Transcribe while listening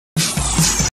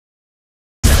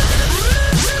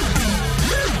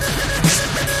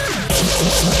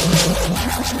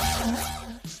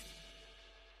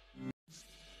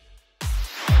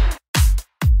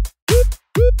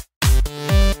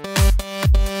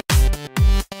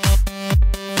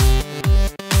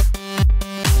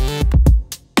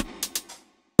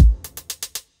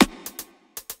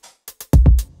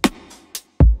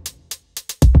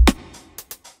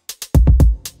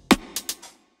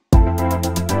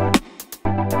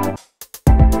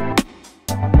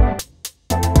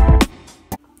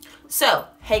So,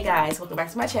 hey guys, welcome back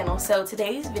to my channel. So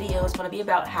today's video is going to be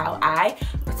about how I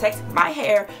protect my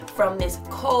hair from this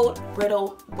cold,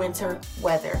 brittle winter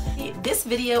weather. This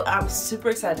video I'm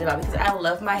super excited about because I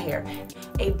love my hair.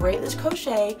 A braidless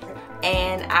crochet,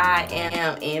 and I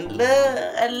am in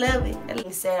love. I love it. That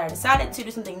being said, I decided to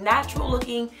do something natural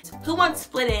looking. Who wants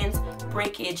split ends,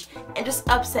 breakage, and just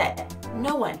upset?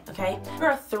 No one, okay?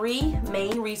 There are three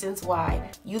main reasons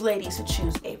why you ladies should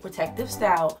choose a protective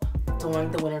style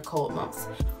during the winter cold months.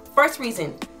 First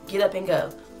reason, get up and go.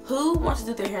 Who wants to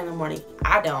do their hair in the morning?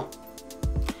 I don't.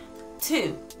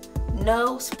 2,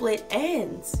 no split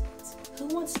ends. Who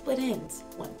wants split ends?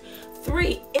 1.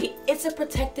 3, it's a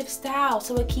protective style,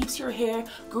 so it keeps your hair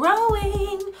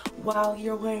growing while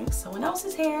you're wearing someone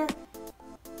else's hair.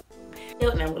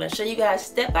 And I'm going to show you guys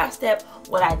step by step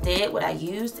what I did, what I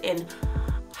used, and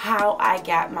how I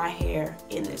got my hair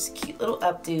in this cute little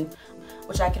updo,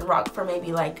 which I can rock for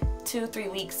maybe like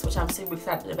 2-3 weeks, which I'm super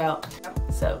excited about.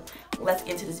 So let's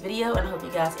get into this video, and I hope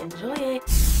you guys enjoy it.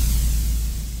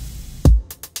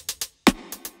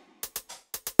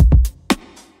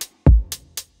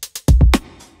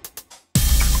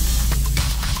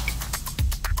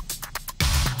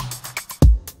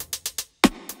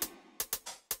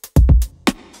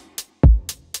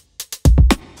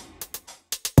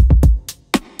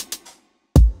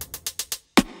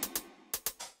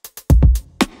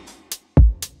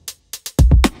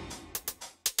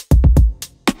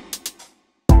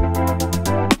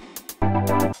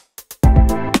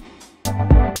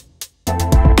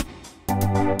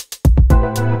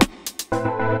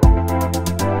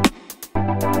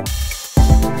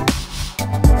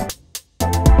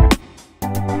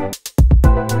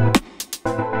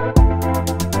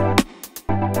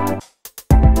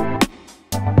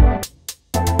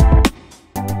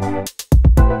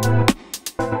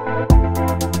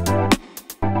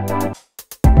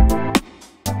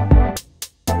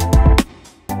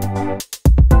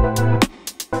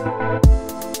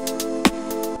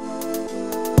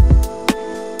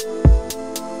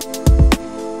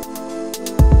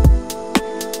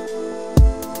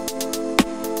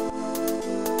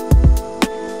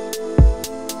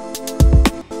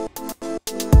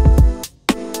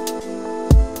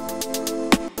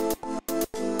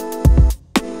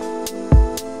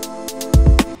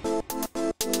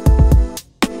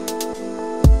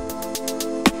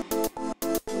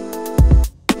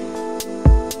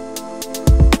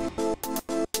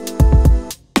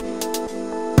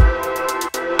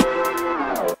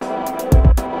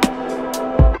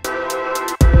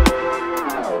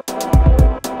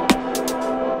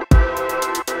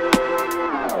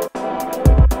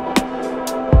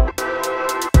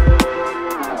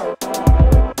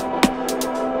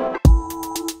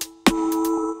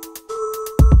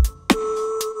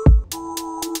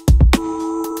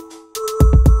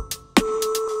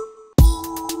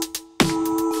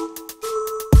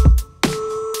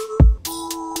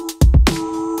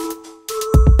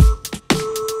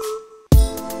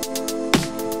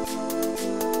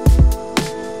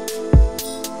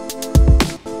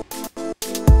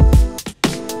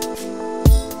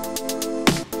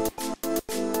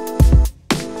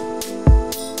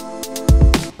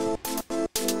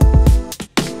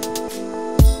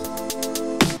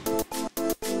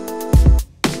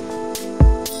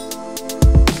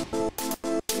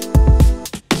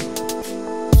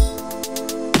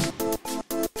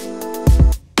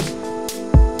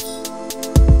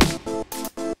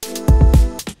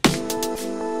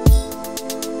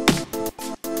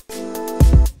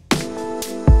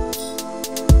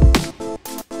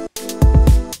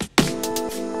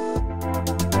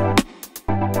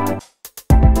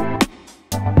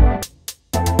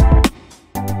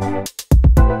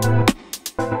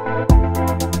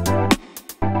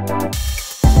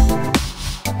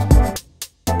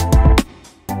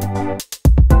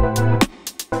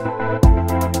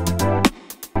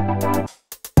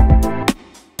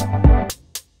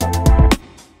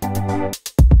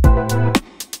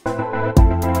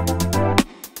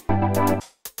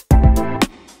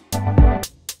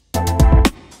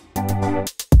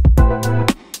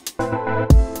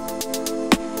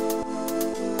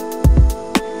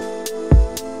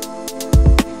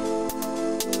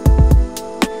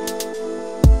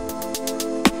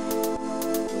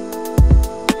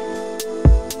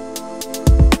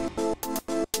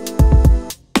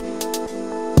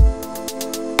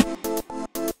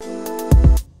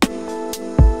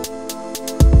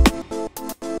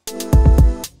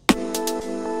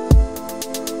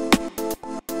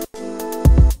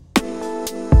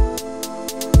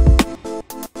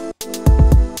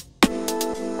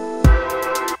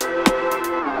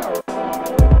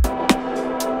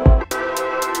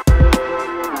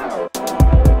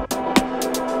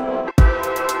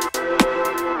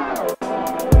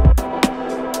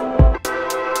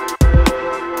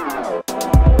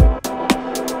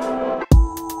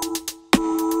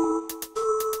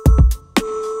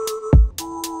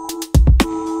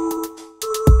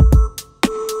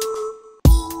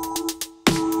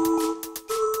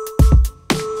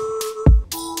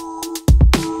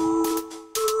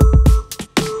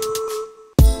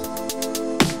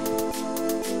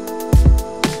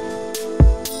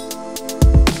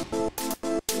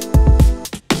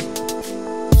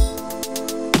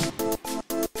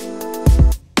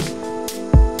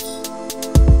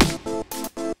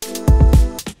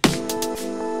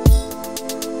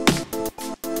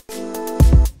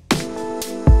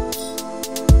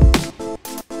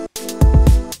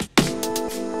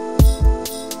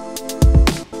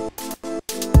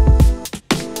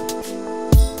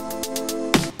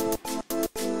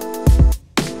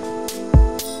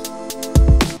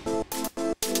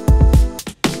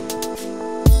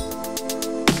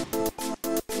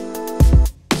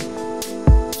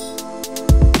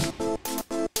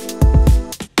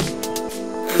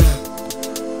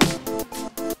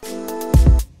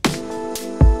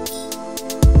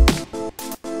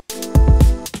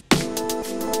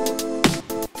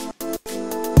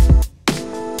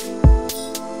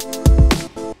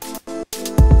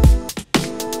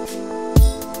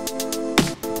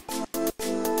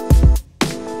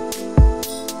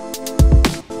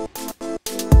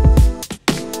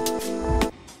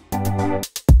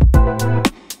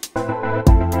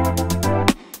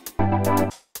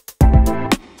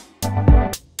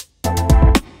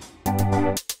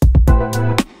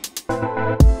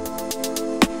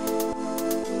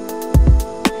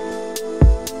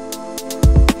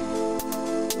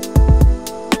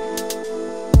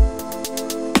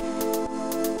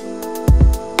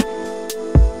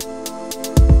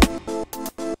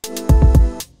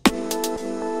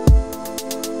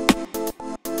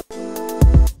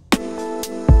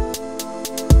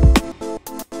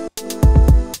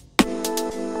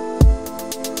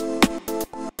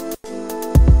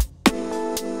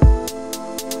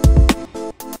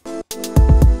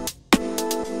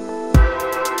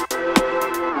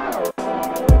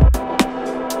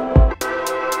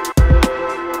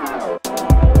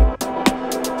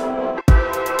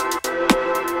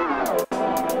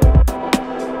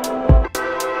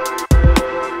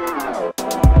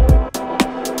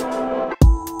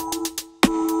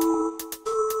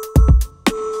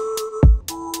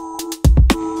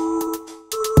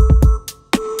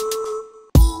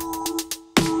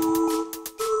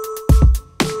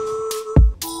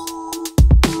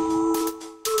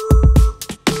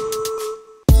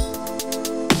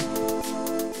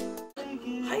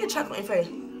 chocolate in your face.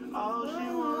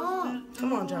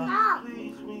 Come on, John.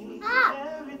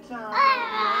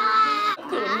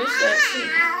 Could have missed that too.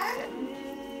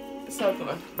 It's so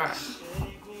good. Bye.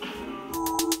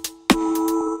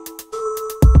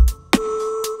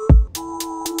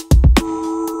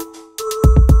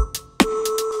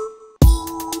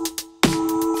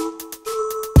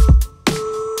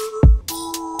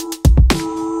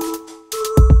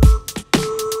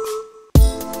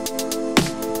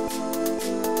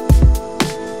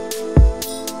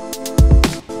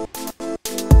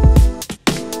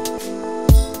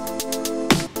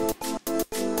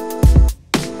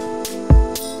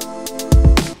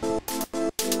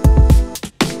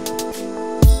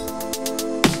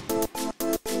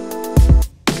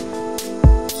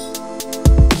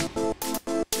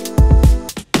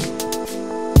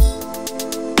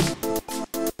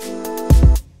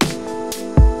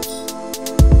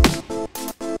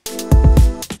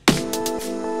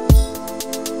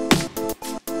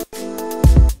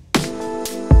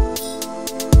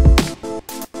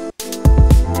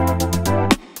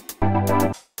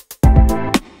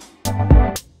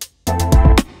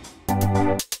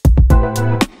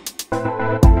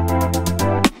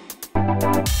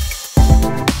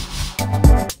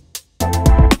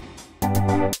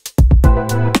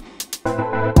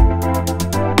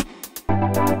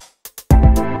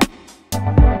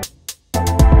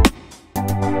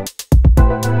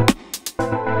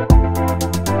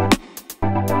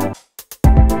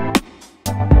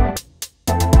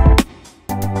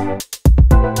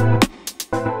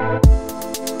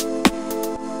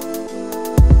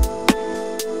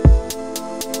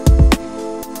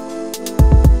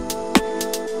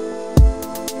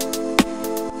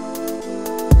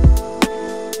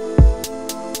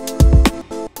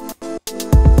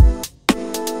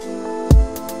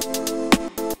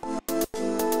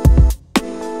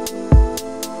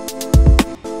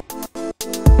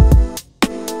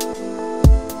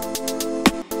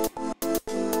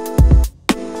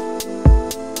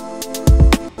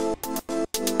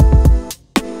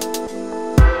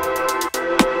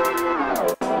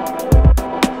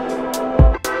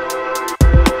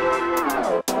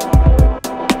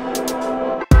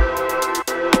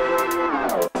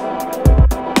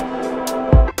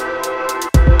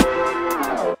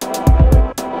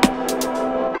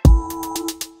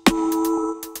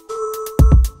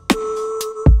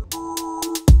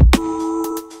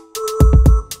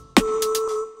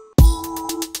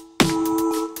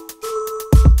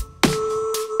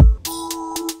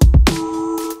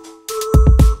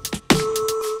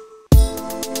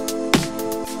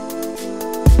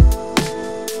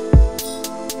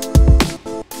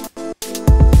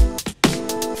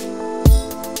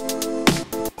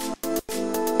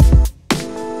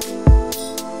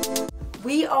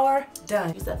 We are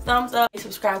done. Use a thumbs up,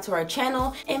 subscribe to our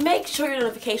channel, and make sure your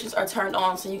notifications are turned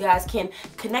on so you guys can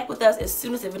connect with us as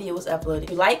soon as the video is uploaded. If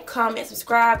you like, comment,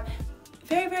 subscribe.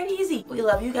 Very, very easy. We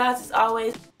love you guys as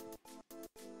always.